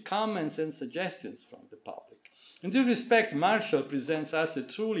receive comments and suggestions from the public. In this respect, Marshall presents us a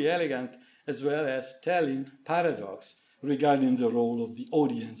truly elegant as well as telling paradox regarding the role of the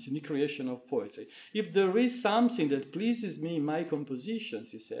audience in the creation of poetry. If there is something that pleases me in my compositions,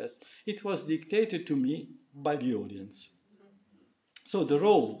 he says, it was dictated to me by the audience. So the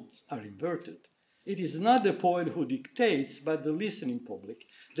roles are inverted. It is not the poet who dictates, but the listening public.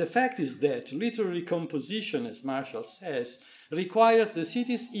 The fact is that literary composition, as Marshall says, requires the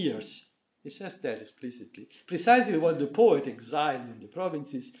city's ears. He says that explicitly. Precisely what the poet exiled in the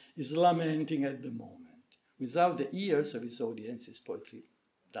provinces is lamenting at the moment. Without the ears of his audience, his poetry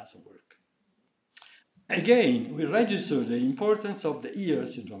doesn't work. Again, we register the importance of the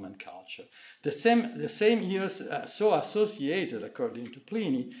ears in Roman culture. The same ears so associated, according to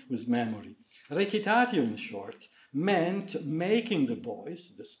Pliny, with memory. Recitatio, in short, meant making the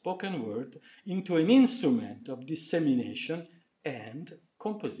voice, the spoken word, into an instrument of dissemination and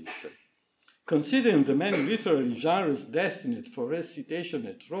composition. Considering the many literary genres destined for recitation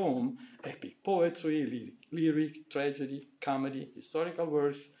at Rome, epic poetry, lyric, tragedy, comedy, historical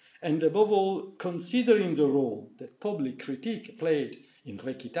works, and above all, considering the role that public critique played in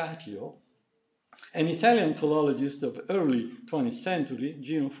recitatio, an Italian philologist of early 20th century,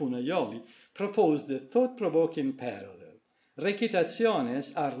 Gino Funaioli, proposed a thought-provoking parallel.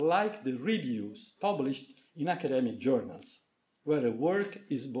 Recitationes are like the reviews published in academic journals, where a work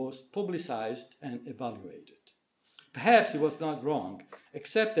is both publicized and evaluated. Perhaps he was not wrong,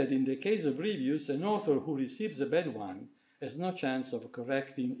 except that in the case of reviews, an author who receives a bad one has no chance of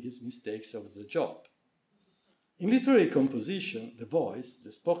correcting his mistakes of the job. In literary composition, the voice,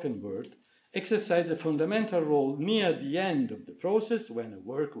 the spoken word, exercised a fundamental role near the end of the process, when a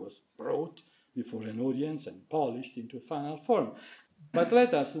work was brought before an audience and polished into a final form. But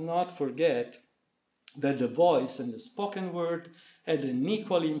let us not forget that the voice and the spoken word had an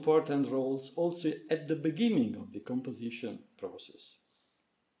equally important roles also at the beginning of the composition process.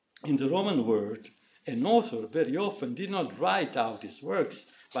 In the Roman world, an author very often did not write out his works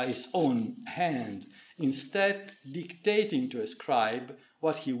by his own hand, instead dictating to a scribe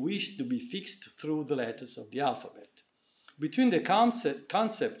what he wished to be fixed through the letters of the alphabet. Between the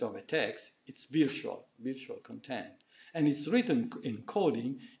concept of a text, its virtual content, and its written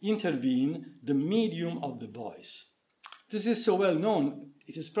encoding intervene the medium of the voice. This is so well known,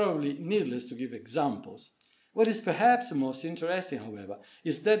 it is probably needless to give examples. What is perhaps most interesting, however,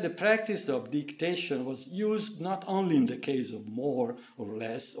 is that the practice of dictation was used not only in the case of more or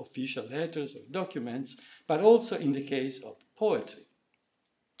less official letters or documents, but also in the case of poetry.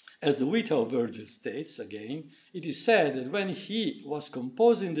 As the widow of Virgil states, again, it is said that when he was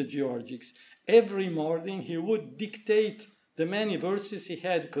composing the Georgics, every morning he would dictate the many verses he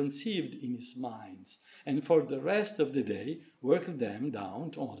had conceived in his mind, and for the rest of the day work them down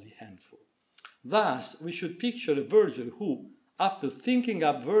to only a handful. Thus, we should picture a Virgil who, after thinking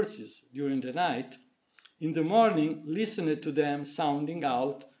up verses during the night, in the morning listened to them sounding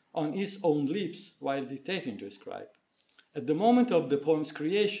out on his own lips while dictating to a scribe. At the moment of the poem's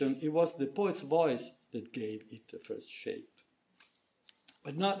creation, it was the poet's voice that gave it the first shape.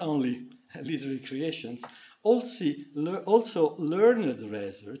 But not only literary creations, also learned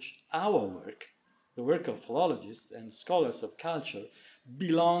research, our work, the work of philologists and scholars of culture,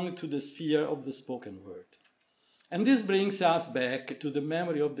 belong to the sphere of the spoken word. And this brings us back to the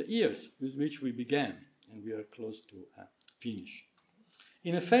memory of the ears with which we began, and we are close to finish.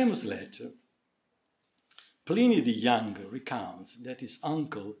 In a famous letter, Pliny the Younger recounts that his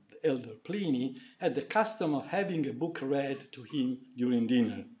uncle, the elder Pliny, had the custom of having a book read to him during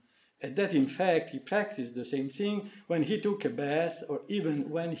dinner, and that in fact he practiced the same thing when he took a bath or even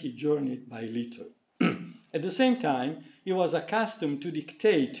when he journeyed by litter. At the same time, he was accustomed to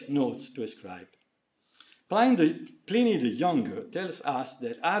dictate notes to a scribe. Pliny the Younger tells us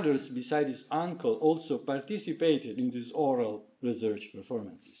that others besides his uncle also participated in these oral research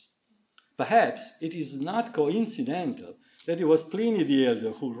performances. Perhaps it is not coincidental that it was Pliny the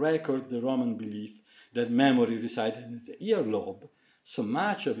Elder who recorded the Roman belief that memory resided in the earlobe. So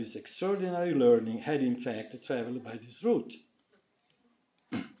much of his extraordinary learning had in fact traveled by this route.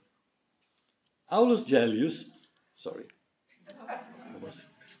 Aulus Gellius,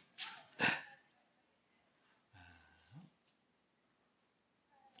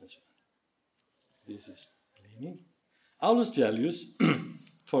 this is Pliny. Aulus Gellius,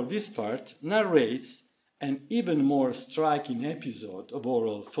 for this part, narrates an even more striking episode of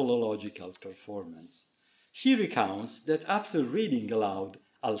oral philological performance. He recounts that after reading aloud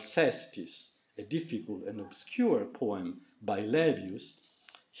Alcestis, a difficult and obscure poem by Levius,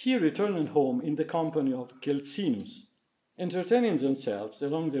 he returned home in the company of Celsinus, entertaining themselves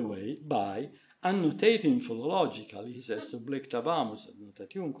along the way by annotating philologically, he says, sublectavamus ad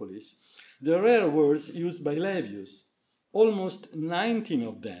notatiunculis, the rare words used by Levius, almost 19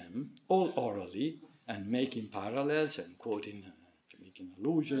 of them, all orally, and making parallels and quoting, making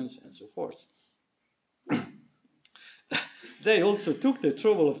allusions, and so forth. They also took the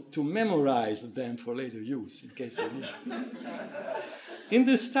trouble to memorize them for later use, in case they need. In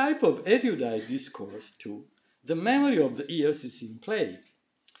this type of erudite discourse, too, the memory of the ears is in play.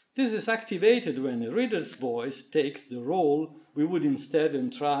 This is activated when a reader's voice takes the role we would instead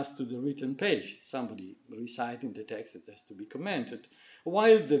entrust to the written page, somebody reciting the text that has to be commented,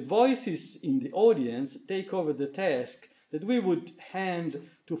 while the voices in the audience take over the task that we would hand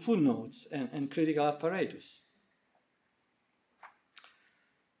to footnotes and critical apparatus.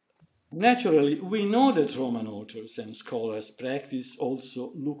 Naturally, we know that Roman authors and scholars practice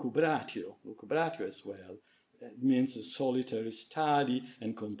also lucubratio as well. It means a solitary study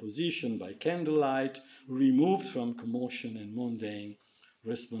and composition by candlelight, removed from commotion and mundane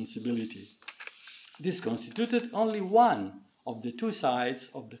responsibility. This constituted only one of the two sides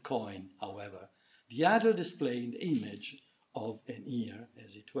of the coin, however, the other displaying the image of an ear,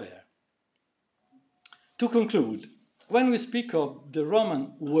 as it were. To conclude, when we speak of the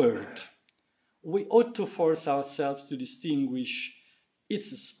Roman word, we ought to force ourselves to distinguish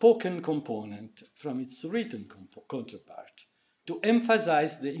its spoken component from its written counterpart, to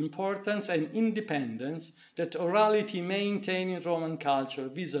emphasize the importance and independence that orality maintained in Roman culture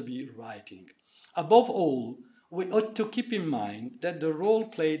vis-à-vis writing. Above all, we ought to keep in mind that the role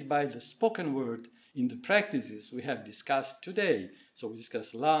played by the spoken word in the practices we have discussed today, so we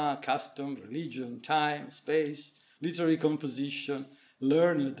discussed law, custom, religion, time, space, literary composition,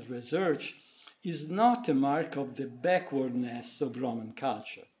 learned research, is not a mark of the backwardness of Roman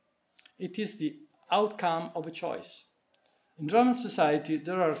culture. It is the outcome of a choice. In Roman society,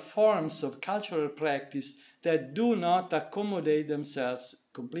 there are forms of cultural practice that do not accommodate themselves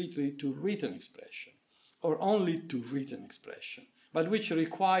completely to written expression, or only to written expression, but which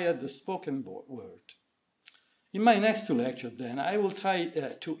require the spoken word. In my next two lectures, then, I will try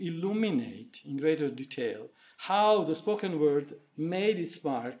to illuminate in greater detail how the spoken word made its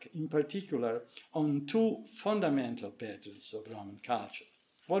mark, in particular, on two fundamental patterns of Roman culture.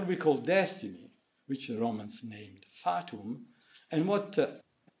 What we call destiny, which the Romans named fatum, and what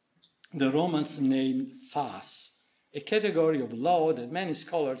the Romans named fas, a category of law that many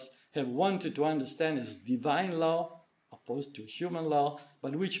scholars have wanted to understand as divine law, opposed to human law,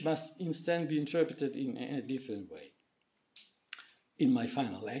 but which must instead be interpreted in a different way. In my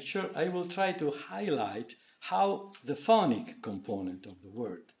final lecture, I will try to highlight how the phonic component of the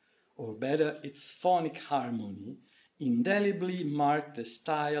word, or better, its phonic harmony, indelibly marked the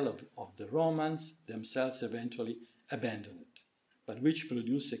style of the Romans themselves eventually abandoned, but which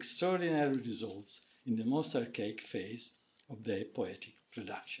produced extraordinary results in the most archaic phase of their poetic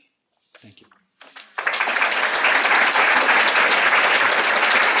production. Thank you.